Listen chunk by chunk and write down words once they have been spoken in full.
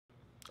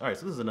Alright,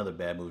 so this is another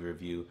bad movie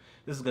review.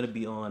 This is going to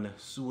be on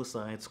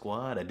Suicide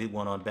Squad. I did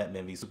one on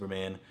Batman v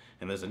Superman,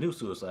 and there's a new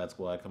Suicide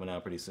Squad coming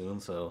out pretty soon,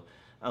 so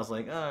I was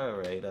like,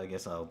 alright, I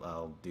guess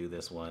I'll do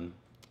this one.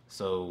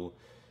 So,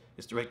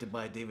 it's directed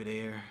by David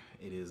Ayer.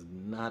 It is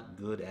not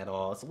good at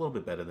all. It's a little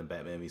bit better than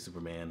Batman v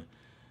Superman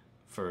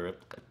for a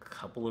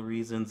couple of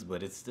reasons,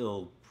 but it's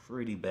still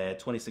pretty bad.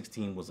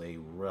 2016 was a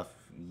rough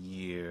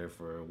year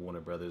for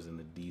Warner Brothers and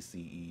the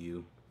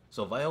DCEU.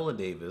 So, Viola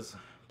Davis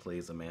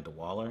plays Amanda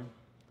Waller.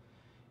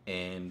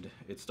 And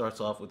it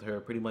starts off with her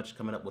pretty much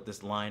coming up with this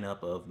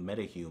lineup of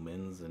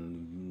metahumans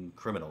and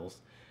criminals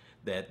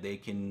that they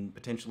can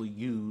potentially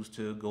use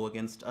to go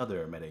against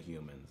other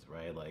metahumans,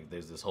 right? Like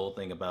there's this whole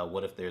thing about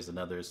what if there's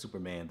another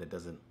Superman that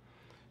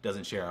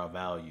doesn't share our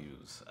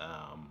values?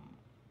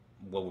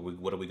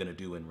 What are we gonna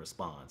do in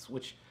response?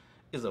 Which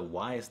is a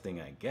wise thing,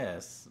 I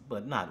guess,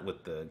 but not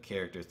with the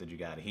characters that you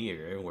got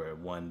here, where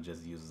one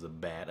just uses a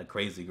bat, a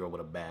crazy girl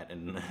with a bat,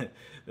 and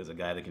there's a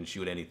guy that can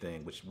shoot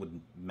anything, which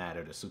wouldn't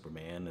matter to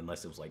Superman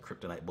unless it was like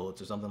kryptonite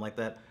bullets or something like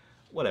that.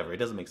 Whatever, it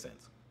doesn't make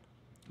sense.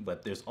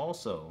 But there's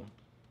also,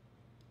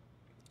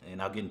 and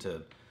I'll get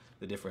into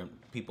the different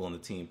people on the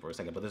team for a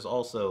second, but there's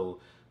also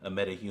a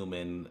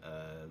metahuman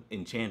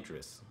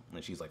enchantress,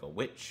 and she's like a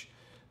witch.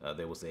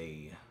 There was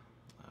a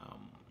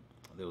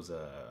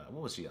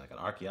what was she, like an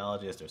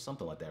archaeologist or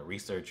something like that,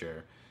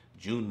 researcher,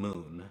 June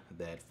Moon,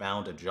 that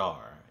found a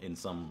jar in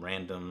some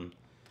random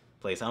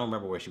place. I don't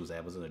remember where she was at.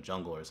 It was in a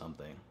jungle or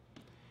something.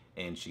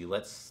 And she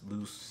lets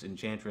loose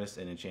Enchantress,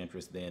 and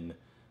Enchantress then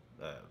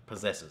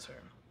possesses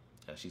her.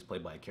 She's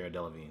played by Cara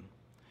Delevingne.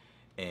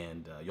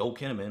 And Joel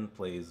Kinnaman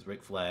plays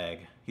Rick Flag.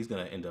 He's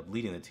going to end up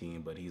leading the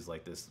team, but he's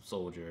like this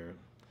soldier.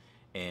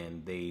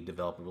 And they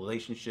develop a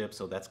relationship,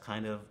 so that's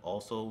kind of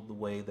also the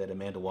way that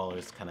Amanda Waller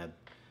is kind of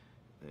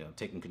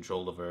taking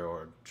control of her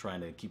or trying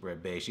to keep her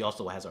at bay. She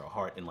also has her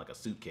heart in like a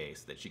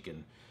suitcase that she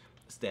can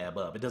stab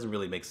up. It doesn't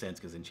really make sense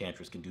because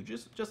Enchantress can do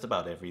just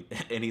about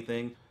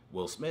anything.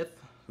 Will Smith,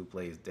 who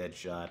plays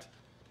Deadshot,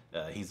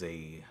 he's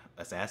a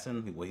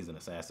assassin. Well, he's an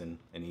assassin,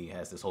 and he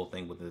has this whole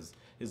thing with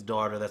his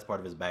daughter. That's part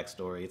of his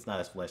backstory. It's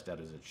not as fleshed out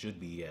as it should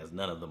be, as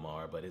none of them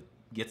are, but it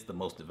gets the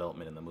most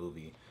development in the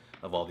movie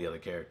of all the other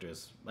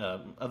characters,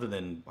 other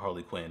than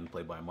Harley Quinn,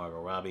 played by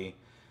Margot Robbie.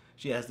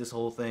 She has this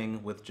whole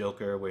thing with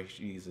Joker where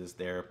she's his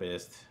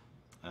therapist.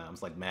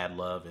 It's like Mad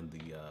Love in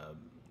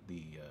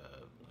the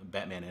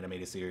Batman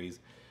animated series.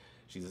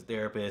 She's his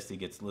therapist. He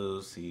gets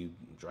loose. He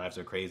drives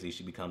her crazy.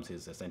 She becomes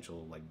his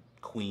essential like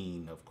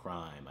queen of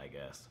crime, I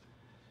guess.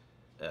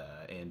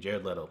 And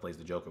Jared Leto plays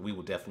the Joker. We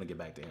will definitely get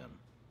back to him.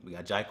 We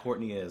got Jai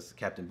Courtney as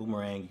Captain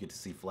Boomerang. You get to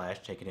see Flash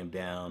taking him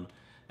down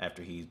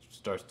after he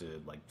starts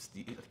to like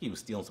I think he was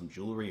stealing some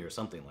jewelry or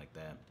something like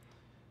that.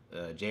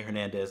 Jay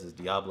Hernandez is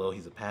Diablo.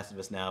 He's a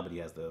pacifist now, but he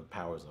has the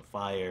powers of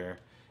fire.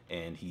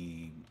 And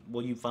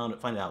you find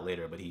it out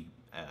later, but he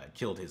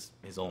killed his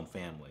own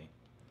family.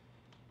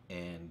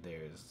 And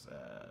there's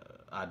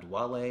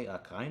Adwale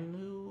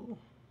Akainu,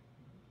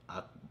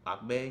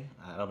 Akbe.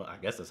 I don't know. I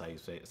guess that's how you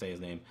say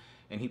his name.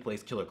 And he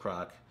plays Killer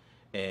Croc.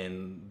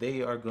 And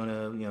they are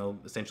gonna,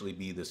 essentially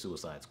be the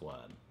Suicide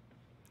Squad.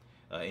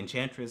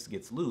 Enchantress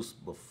gets loose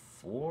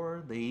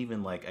before they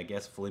even I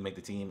guess fully make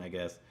the team, I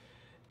guess.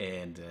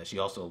 And she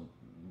also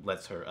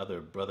lets her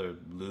other brother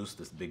loose,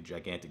 this big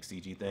gigantic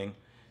CG thing,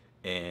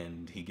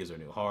 and he gives her a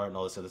new heart and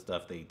all this other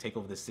stuff. They take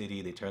over the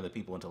city. They turn the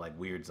people into like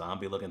weird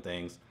zombie looking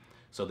things.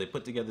 So they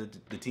put together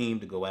the team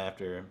to go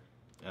after,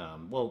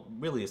 well,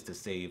 really it's to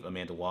save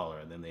Amanda Waller,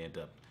 and then they end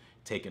up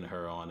taking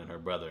her on and her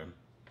brother.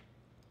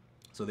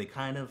 So they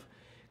kind of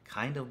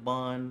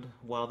bond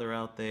while they're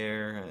out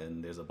there,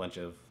 and there's a bunch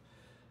of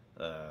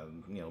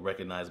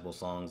recognizable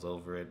songs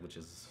over it, which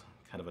is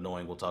kind of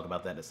annoying. We'll talk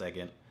about that in a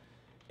second.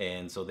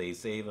 And so they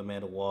save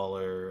Amanda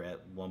Waller at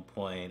one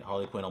point.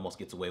 Harley Quinn almost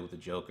gets away with the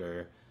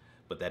Joker,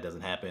 but that doesn't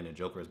happen, and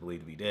Joker is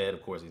believed to be dead.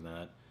 Of course he's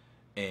not.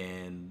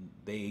 And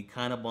they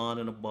kind of bond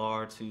in a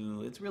bar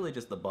too. It's really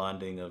just the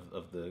bonding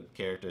of the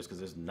characters, because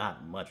there's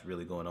not much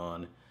really going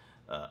on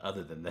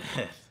other than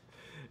that.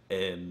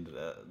 And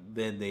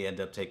then they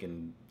end up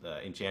taking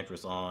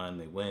Enchantress on.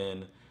 They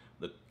win.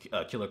 The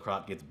Killer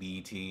Croc gets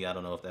BET. I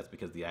don't know if that's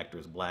because the actor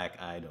is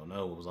black. I don't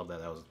know. It was all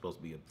that was supposed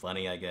to be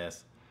funny, I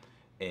guess.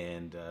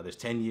 And there's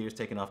 10 years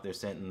taken off their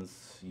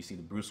sentence. You see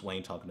the Bruce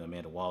Wayne talking to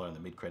Amanda Waller in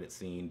the mid-credit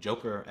scene.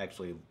 Joker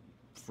actually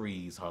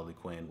frees Harley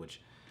Quinn,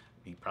 which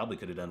he probably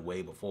could have done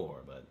way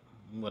before, but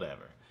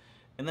whatever.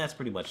 And that's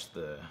pretty much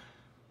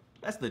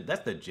that's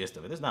the gist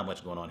of it. There's not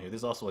much going on here.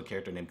 There's also a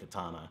character named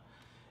Katana,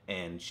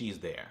 and she's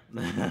there.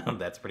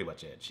 That's pretty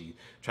much it. She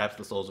traps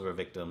the souls of her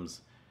victims.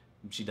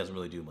 She doesn't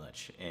really do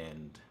much,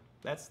 and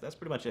that's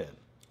pretty much it.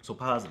 So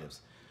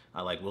positives.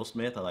 I like Will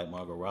Smith. I like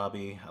Margot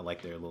Robbie. I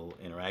like their little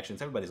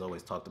interactions. Everybody's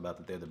always talked about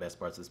that they're the best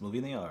parts of this movie,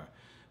 and they are.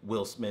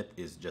 Will Smith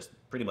is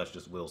pretty much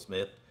just Will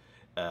Smith,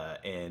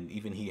 and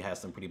even he has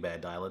some pretty bad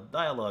dialogue.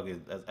 Dialogue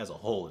as a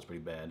whole is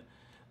pretty bad.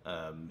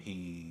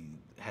 He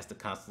has to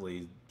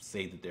constantly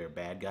say that they're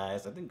bad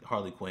guys. I think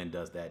Harley Quinn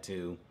does that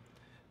too.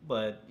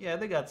 But yeah,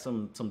 they got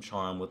some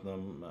charm with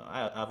them.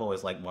 I've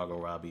always liked Margot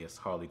Robbie as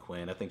Harley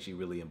Quinn. I think she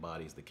really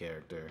embodies the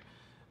character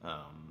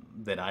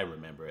that I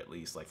remember, at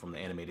least, like from the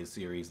animated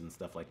series and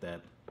stuff like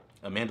that.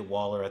 Amanda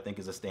Waller, I think,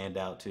 is a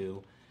standout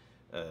too.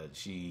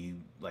 She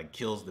like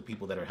kills the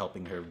people that are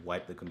helping her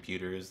wipe the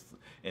computers,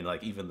 and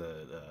like even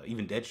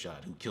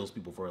Deadshot, who kills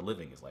people for a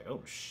living, is like,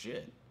 oh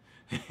shit.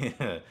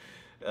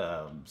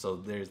 So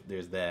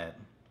there's that.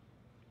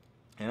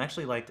 And I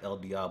actually liked El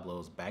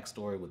Diablo's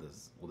backstory with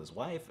his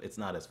wife. It's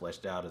not as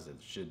fleshed out as it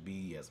should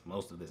be, as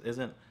most of this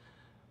isn't,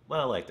 but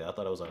I liked it. I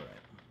thought it was all right.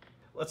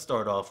 Let's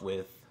start off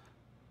with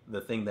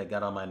the thing that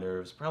got on my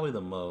nerves probably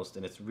the most,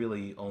 and it's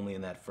really only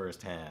in that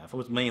first half. It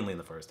was mainly in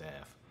the first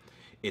half.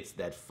 It's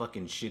that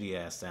fucking shitty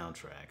ass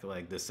soundtrack.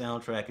 Like the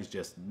soundtrack is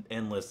just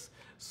endless,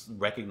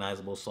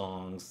 recognizable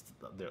songs.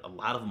 A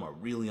lot of them are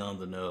really on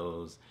the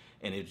nose,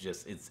 and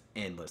it's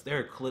endless. There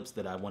are clips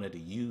that I wanted to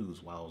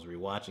use while I was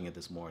rewatching it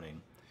this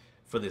morning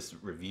for this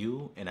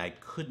review, and I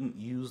couldn't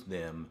use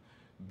them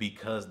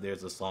because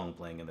there's a song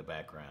playing in the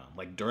background,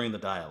 like during the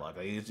dialogue.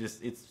 Like,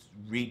 it's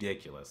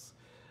ridiculous.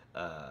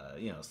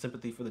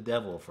 Sympathy for the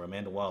devil for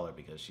Amanda Waller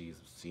because she's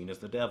seen as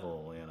the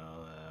devil.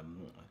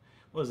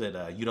 What is it?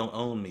 You Don't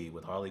Own Me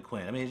with Harley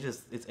Quinn. I mean,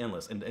 it's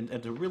endless,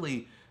 and to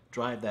really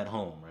drive that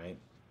home, right?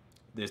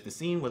 There's the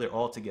scene where they're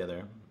all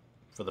together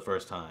for the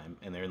first time,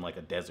 and they're in like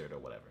a desert or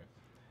whatever,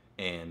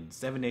 and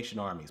Seven Nation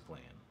Army's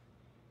playing.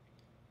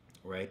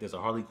 Right? There's a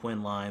Harley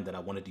Quinn line that I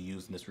wanted to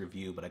use in this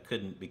review, but I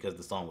couldn't because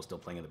the song was still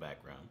playing in the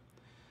background.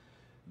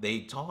 They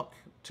talk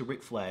to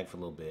Rick Flag for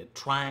a little bit.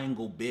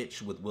 Triangle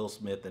bitch with Will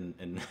Smith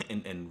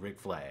and Rick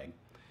Flag.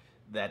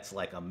 That's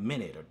like a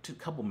minute or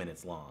couple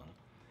minutes long.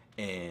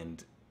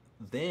 And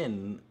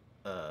then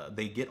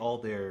they get all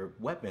their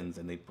weapons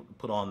and they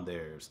put on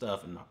their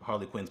stuff, and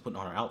Harley Quinn's putting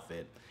on her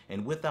outfit.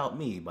 And Without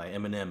Me by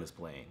Eminem is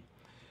playing.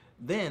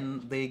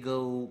 Then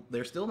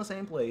they're still in the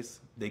same place.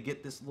 They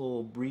get this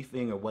little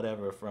briefing or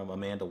whatever from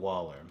Amanda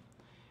Waller.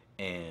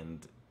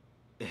 And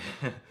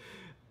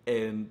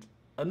and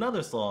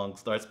another song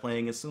starts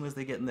playing as soon as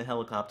they get in the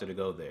helicopter to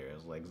go there.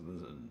 It's like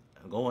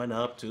going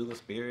up to the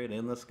spirit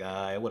in the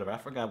sky, whatever. I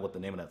forgot what the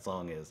name of that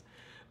song is.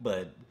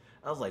 But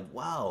I was like,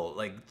 wow,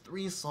 like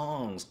 3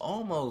 songs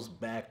almost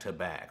back to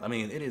back. I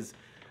mean, it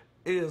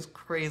is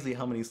crazy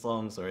how many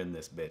songs are in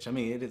this bitch. I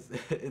mean,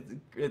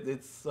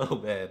 it's so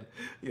bad.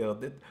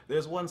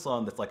 There's one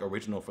song that's like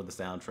original for the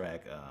soundtrack,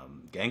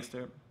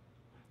 "Gangster,"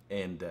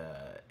 and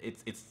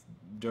it's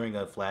during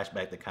a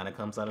flashback that kind of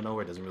comes out of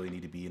nowhere. It doesn't really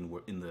need to be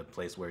in the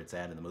place where it's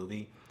at in the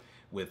movie,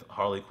 with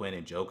Harley Quinn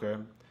and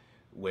Joker,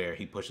 where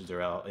he pushes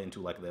her out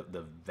into like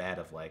the vat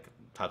of like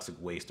toxic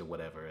waste or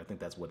whatever. I think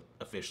that's what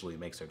officially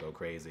makes her go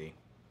crazy.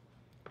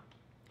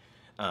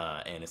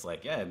 And it's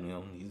like, yeah,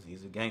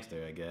 he's a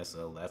gangster, I guess.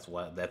 So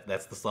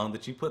that's the song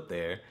that you put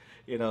there.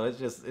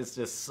 It's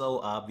just so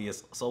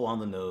obvious, so on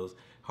the nose.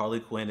 Harley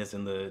Quinn is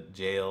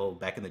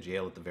back in the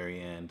jail at the very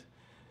end,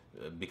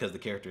 because the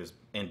characters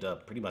end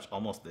up pretty much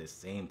almost the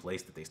same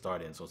place that they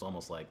start in. So it's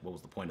almost like, what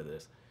was the point of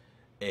this?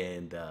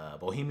 And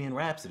Bohemian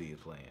Rhapsody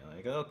is playing.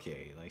 Like,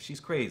 okay, like she's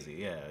crazy.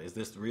 Yeah, is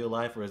this real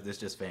life or is this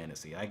just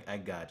fantasy? I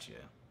got you.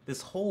 This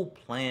whole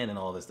plan and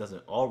all this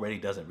doesn't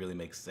really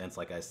make sense.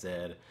 Like I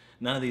said,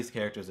 none of these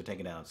characters are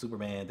taking down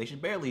Superman. They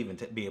should barely even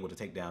be able to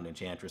take down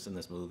Enchantress in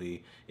this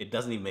movie. It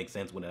doesn't even make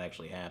sense when it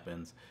actually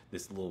happens.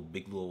 This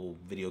big little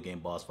video game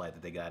boss fight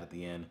that they got at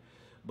the end.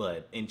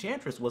 But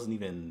Enchantress wasn't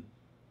even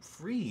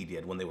freed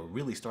yet when they were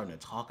really starting to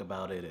talk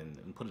about it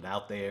and put it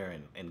out there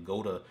and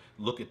go to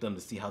look at them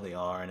to see how they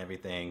are and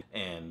everything.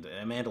 And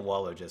Amanda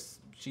Waller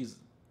she's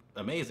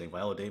amazing.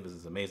 Viola Davis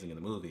is amazing in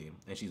the movie,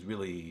 and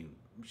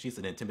she's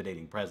an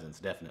intimidating presence,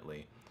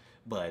 definitely.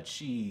 But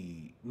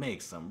she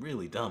makes some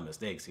really dumb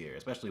mistakes here,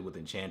 especially with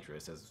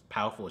Enchantress. As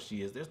powerful as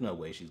she is, there's no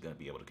way she's going to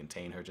be able to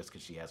contain her just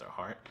because she has her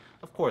heart.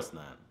 Of course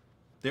not.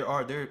 There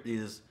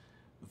is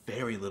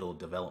very little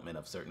development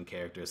of certain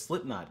characters.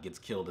 Slipknot gets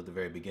killed at the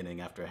very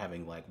beginning after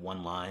having like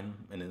one line,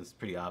 and it's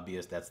pretty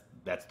obvious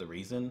that's the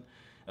reason.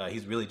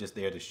 He's really just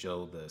there to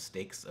show the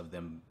stakes of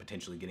them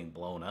potentially getting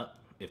blown up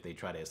if they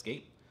try to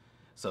escape.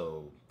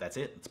 So that's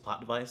it. It's a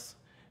plot device.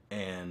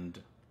 And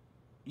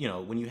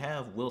when you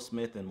have Will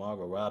Smith and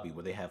Margot Robbie,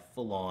 where they have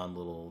full-on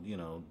little,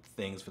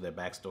 things for their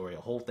backstory,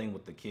 a whole thing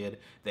with the kid,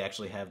 they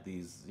actually have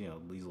these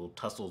little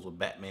tussles with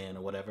Batman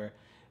or whatever.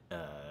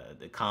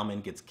 The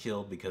Common gets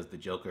killed because the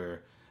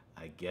Joker,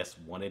 I guess,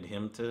 wanted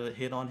him to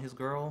hit on his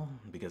girl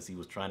because he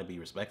was trying to be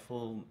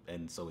respectful,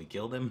 and so he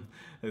killed him.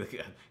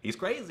 He's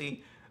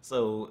crazy.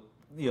 So,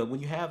 when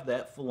you have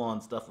that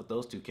full-on stuff with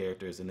those 2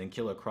 characters, and then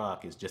Killer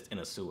Croc is just in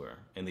a sewer,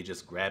 and they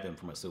just grab him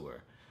from a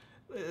sewer,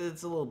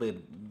 it's a little bit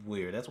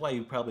weird. That's why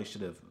you probably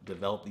should have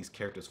developed these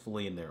characters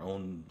fully in their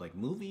own like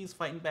movies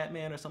fighting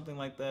Batman or something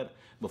like that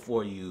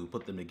before you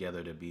put them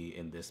together to be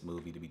in this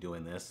movie, to be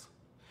doing this.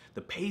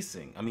 The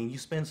pacing, I mean, you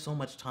spend so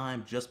much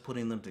time just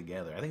putting them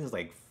together. I think it's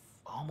like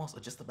almost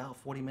just about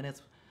 40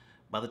 minutes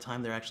by the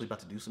time they're actually about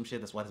to do some shit.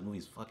 That's why this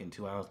movie's fucking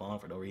 2 hours long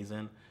for no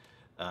reason.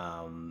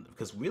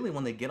 Because really,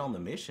 when they get on the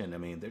mission, I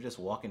mean, they're just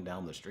walking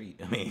down the street.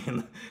 I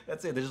mean,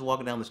 that's it. They're just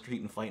walking down the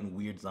street and fighting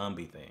weird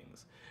zombie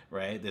things,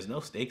 right? There's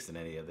no stakes in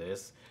any of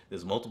this.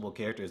 There's multiple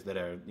characters that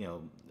are,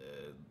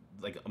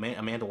 like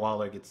Amanda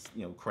Waller gets,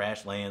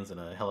 crash lands in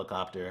a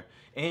helicopter,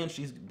 and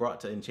she's brought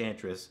to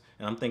Enchantress.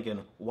 And I'm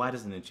thinking, why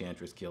doesn't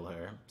Enchantress kill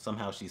her?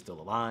 Somehow she's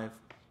still alive.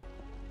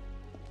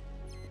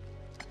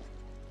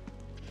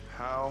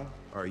 How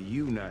are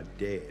you not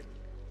dead?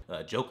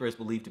 Joker is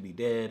believed to be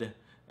dead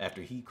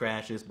after he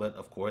crashes, but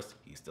of course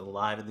he's still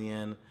alive in the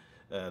end.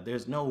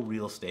 There's no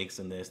real stakes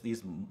in this.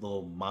 These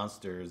little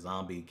monster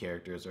zombie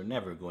characters are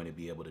never going to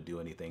be able to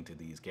do anything to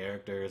these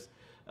characters.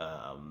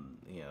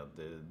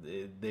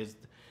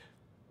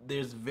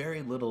 There's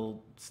very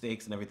little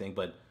stakes and everything,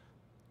 but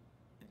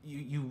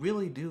you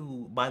really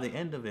do, by the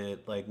end of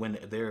it, like when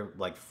they're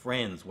like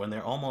friends, when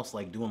they're almost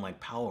like doing like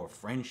power of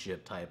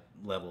friendship type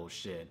level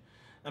shit.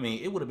 I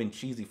mean, it would have been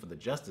cheesy for the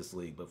Justice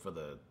League, but for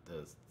the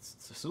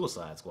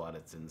Suicide Squad,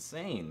 it's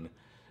insane.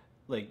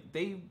 Like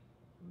they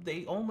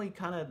only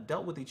kind of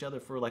dealt with each other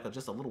for like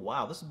just a little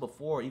while. This is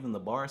before even the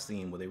bar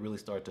scene where they really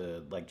start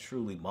to like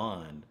truly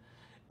bond.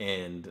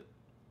 And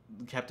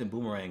Captain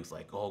Boomerang's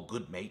like, "Oh,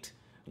 good mate,"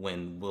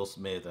 when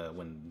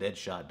when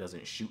Deadshot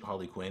doesn't shoot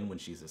Harley Quinn when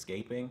she's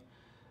escaping.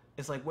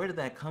 It's like, where did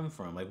that come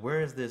from? Like,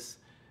 where is this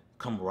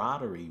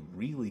camaraderie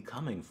really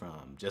coming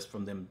from? Just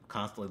from them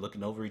constantly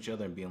looking over each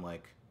other and being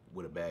like,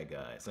 we're the bad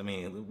guys. I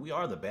mean, we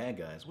are the bad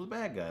guys. We're the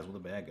bad guys. We're the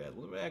bad guys.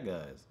 We're the bad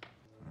guys.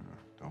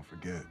 Don't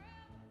forget,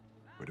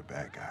 we're the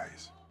bad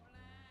guys.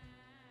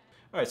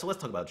 All right, so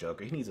let's talk about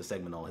Joker. He needs a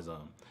segment all his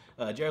own.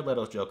 Jared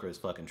Leto's Joker is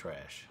fucking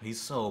trash.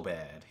 He's so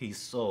bad. He's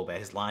so bad.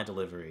 His line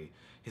delivery,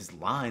 his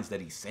lines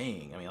that he's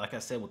saying. I mean, like I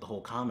said, with the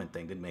whole comment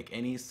thing, didn't make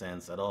any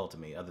sense at all to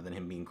me, other than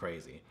him being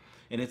crazy.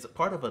 And it's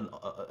part of an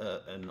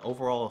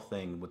overall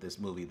thing with this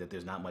movie that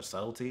there's not much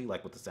subtlety,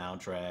 like with the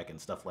soundtrack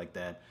and stuff like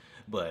that.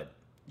 But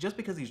just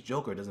because he's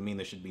Joker doesn't mean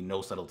there should be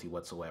no subtlety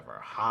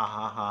whatsoever. Ha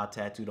ha ha,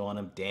 tattooed on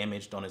him,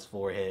 damaged on his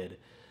forehead.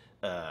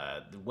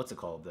 What's it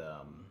called?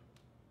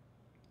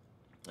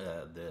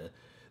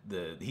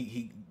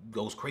 He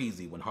goes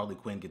crazy when Harley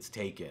Quinn gets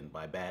taken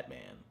by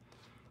Batman.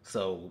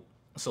 So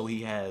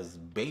he has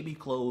baby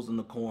clothes in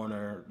the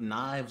corner,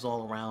 knives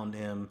all around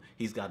him.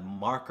 He's got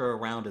marker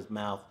around his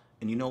mouth.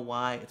 And you know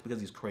why? It's because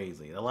he's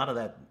crazy. A lot of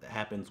that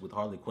happens with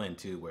Harley Quinn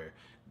too, where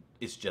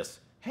it's just,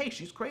 hey,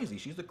 she's crazy.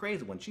 She's the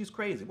crazy one. She's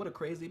crazy. What a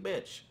crazy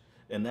bitch.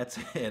 And that's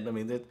it. I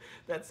mean,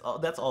 that's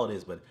all it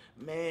is. But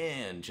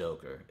man,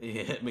 Joker.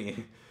 Yeah, I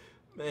mean,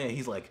 man,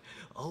 he's like,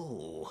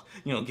 oh,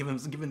 giving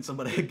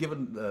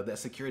that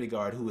security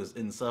guard who is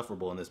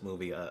insufferable in this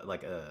movie,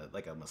 like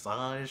a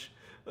massage.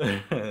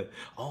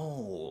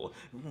 Oh,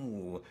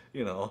 ooh,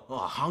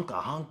 oh,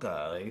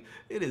 honka. Like,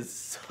 it is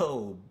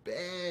so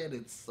bad.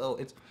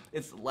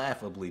 It's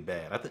laughably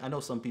bad. I know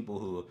some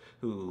people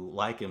who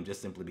like him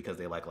just simply because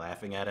they like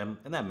laughing at him,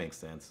 and that makes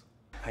sense.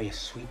 Are you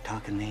sweet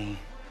talking me?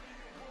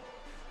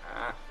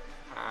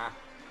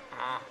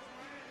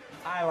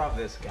 I love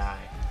this guy.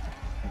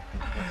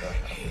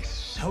 He's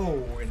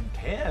so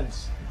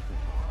intense.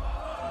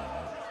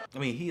 I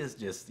mean,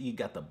 he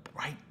got the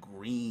bright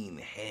green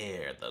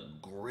hair, the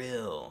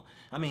grill.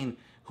 I mean,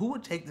 who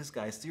would take this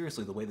guy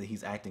seriously the way that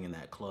he's acting in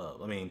that club?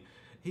 I mean,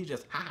 he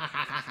just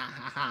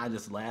ha,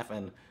 just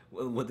laughing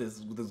with his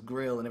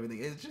grill and everything.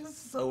 It's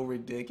just so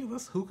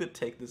ridiculous. Who could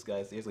take this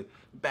guy seriously?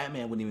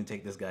 Batman wouldn't even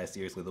take this guy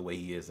seriously the way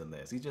he is in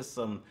this. He's just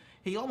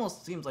he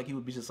almost seems like he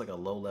would be just like a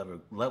low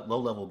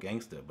level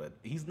gangster, but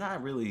he's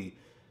not really.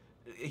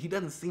 He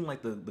doesn't seem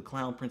like the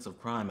clown prince of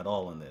crime at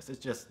all in this. It's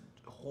just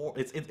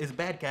it's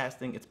bad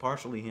casting. It's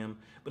partially him,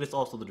 but it's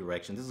also the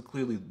direction. This is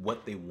clearly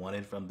what they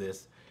wanted from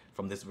this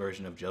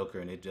version of Joker,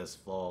 and it just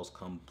falls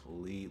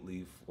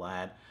completely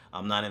flat.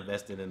 I'm not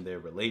invested in their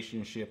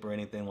relationship or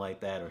anything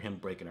like that, or him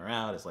breaking her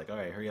out. It's like, all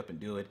right, hurry up and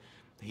do it.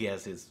 He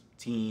has his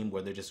team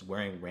where they're just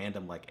wearing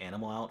random like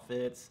animal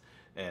outfits,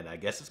 and I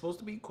guess it's supposed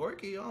to be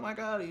quirky. Oh my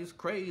God, he's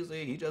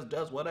crazy. He just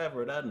does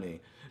whatever, doesn't he?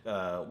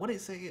 What did he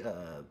say?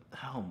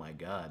 Oh my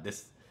God,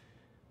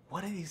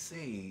 what did he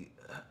say?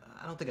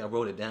 I don't think I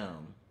wrote it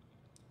down,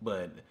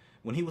 but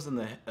when he was in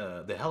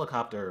the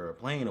helicopter or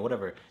plane or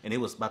whatever, and it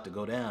was about to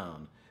go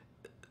down,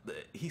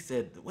 he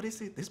said, "What did he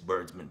say? This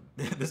bird's been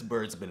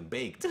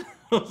baked."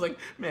 I was like,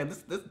 man,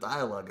 this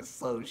dialogue is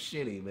so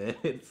shitty, man.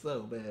 It's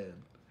so bad.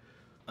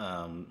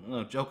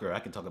 Joker, I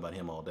can talk about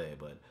him all day,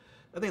 but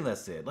I think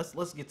that's it.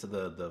 Let's get to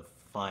the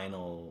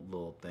final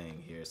little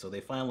thing here. So they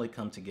finally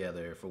come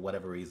together for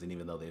whatever reason,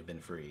 even though they've been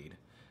freed,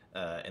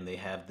 and they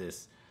have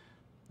this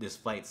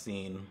fight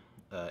scene.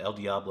 El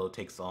Diablo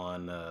takes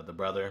on the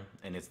brother,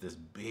 and it's this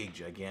big,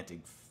 gigantic,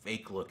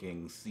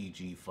 fake-looking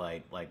CG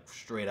fight, like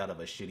straight out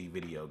of a shitty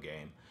video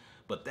game.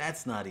 But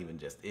that's not even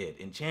just it.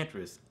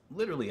 Enchantress,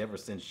 literally ever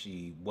since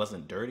she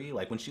wasn't dirty,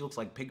 like when she looks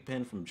like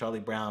Pigpen from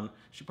Charlie Brown,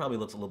 she probably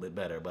looks a little bit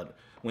better. But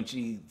when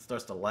she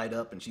starts to light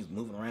up and she's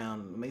moving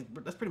around,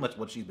 that's pretty much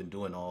what she's been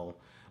doing all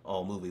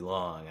movie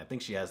long. I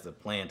think she has the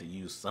plan to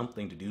use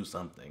something to do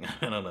something.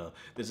 I don't know.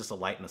 There's just a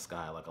light in the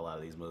sky like a lot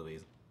of these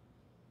movies.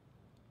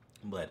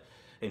 But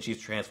and she's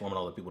transforming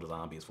all the people to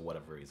zombies for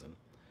whatever reason.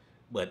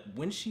 But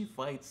when she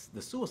fights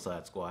the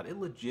Suicide Squad, it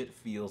legit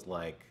feels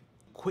like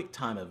quick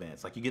time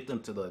events. Like you get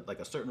them to the like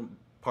a certain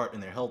part in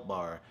their health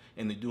bar,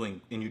 and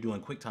you're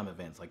doing quick time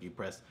events. Like you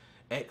press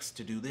X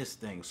to do this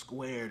thing,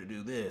 square to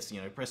do this.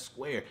 You know, press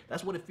square.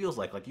 That's what it feels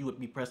like. Like you would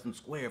be pressing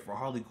square for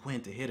Harley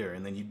Quinn to hit her,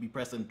 and then you'd be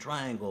pressing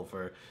triangle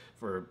for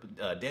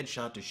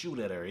Deadshot to shoot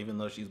at her, even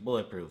though she's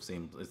bulletproof.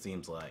 It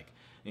seems like.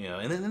 You know,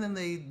 and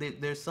then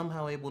they're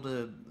somehow able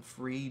to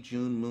free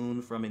June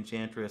Moon from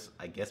Enchantress.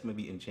 I guess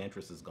maybe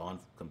Enchantress is gone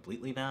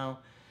completely now.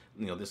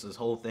 You know, this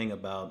whole thing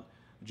about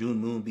June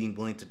Moon being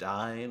willing to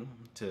die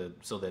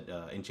so that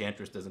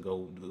Enchantress doesn't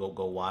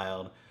go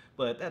wild.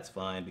 But that's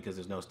fine because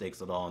there's no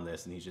stakes at all in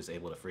this, and he's just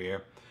able to free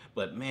her.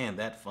 But man,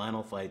 that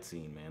final fight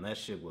scene, man, that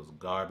shit was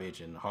garbage.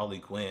 And Harley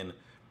Quinn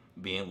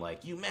being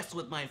like, "You mess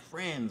with my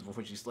friends,"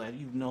 before she slapped,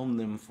 "You've known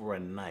them for a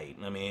night."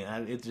 I mean,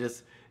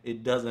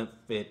 it doesn't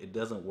fit. It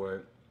doesn't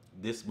work.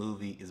 This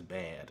movie is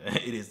bad.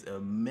 It is a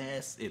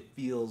mess. It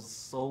feels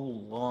so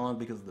long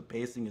because the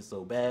pacing is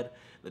so bad.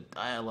 The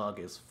dialogue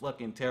is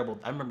fucking terrible.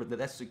 I remember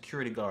that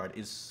security guard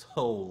is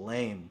so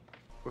lame.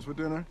 What's for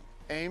dinner?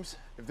 Ames,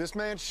 if this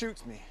man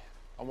shoots me,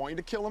 I want you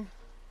to kill him,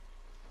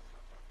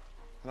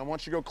 and I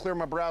want you to go clear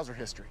my browser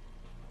history.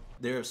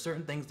 There are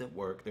certain things that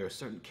work. There are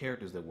certain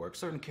characters that work.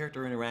 Certain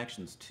character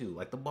interactions too.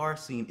 Like the bar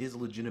scene is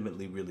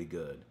legitimately really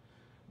good.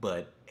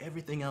 But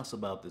everything else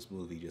about this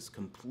movie just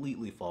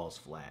completely falls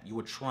flat. You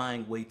were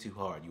trying way too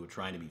hard. You were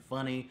trying to be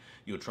funny.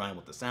 You were trying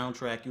with the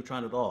soundtrack. You were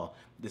trying it all.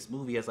 This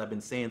movie, as I've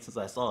been saying since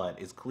I saw it,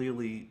 is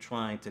clearly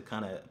trying to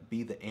kind of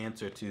be the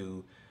answer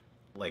to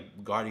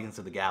like Guardians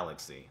of the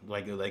Galaxy,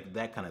 like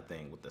that kind of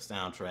thing with the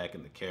soundtrack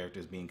and the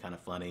characters being kind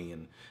of funny,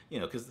 and you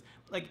know, because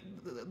like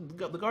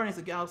the Guardians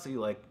of the Galaxy,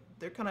 like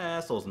they're kind of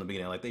assholes in the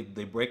beginning. Like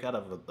they break out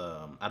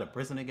of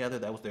prison together.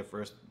 That was their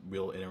first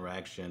real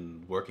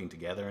interaction working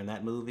together in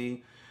that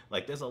movie.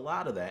 Like there's a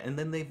lot of that, and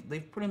then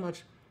they've pretty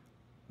much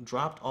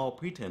dropped all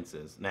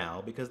pretenses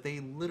now because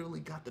they literally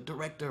got the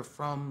director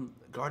from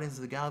Guardians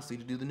of the Galaxy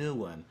to do the new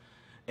one,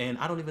 and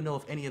I don't even know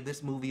if any of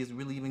this movie is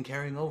really even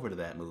carrying over to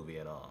that movie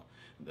at all.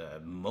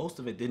 Most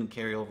of it didn't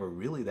carry over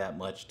really that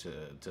much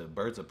to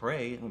Birds of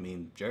Prey. I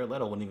mean, Jared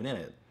Leto wasn't even in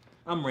it.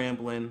 I'm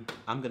rambling.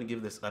 I'm gonna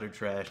give this utter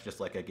trash just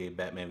like I gave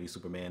Batman v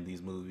Superman.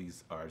 These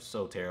movies are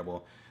so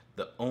terrible.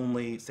 The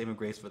only saving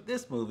grace for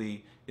this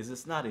movie is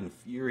it's not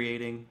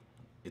infuriating.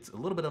 It's a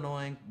little bit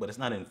annoying, but it's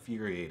not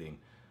infuriating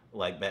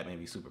like Batman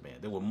v Superman.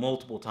 There were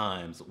multiple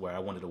times where I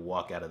wanted to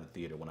walk out of the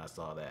theater when I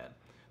saw that.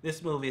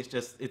 This movie is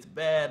just, it's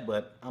bad,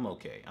 but I'm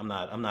okay. I'm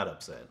not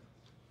upset.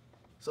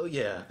 So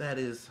yeah, that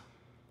is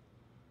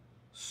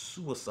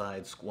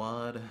Suicide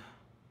Squad.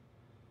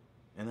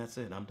 And that's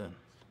it. I'm done.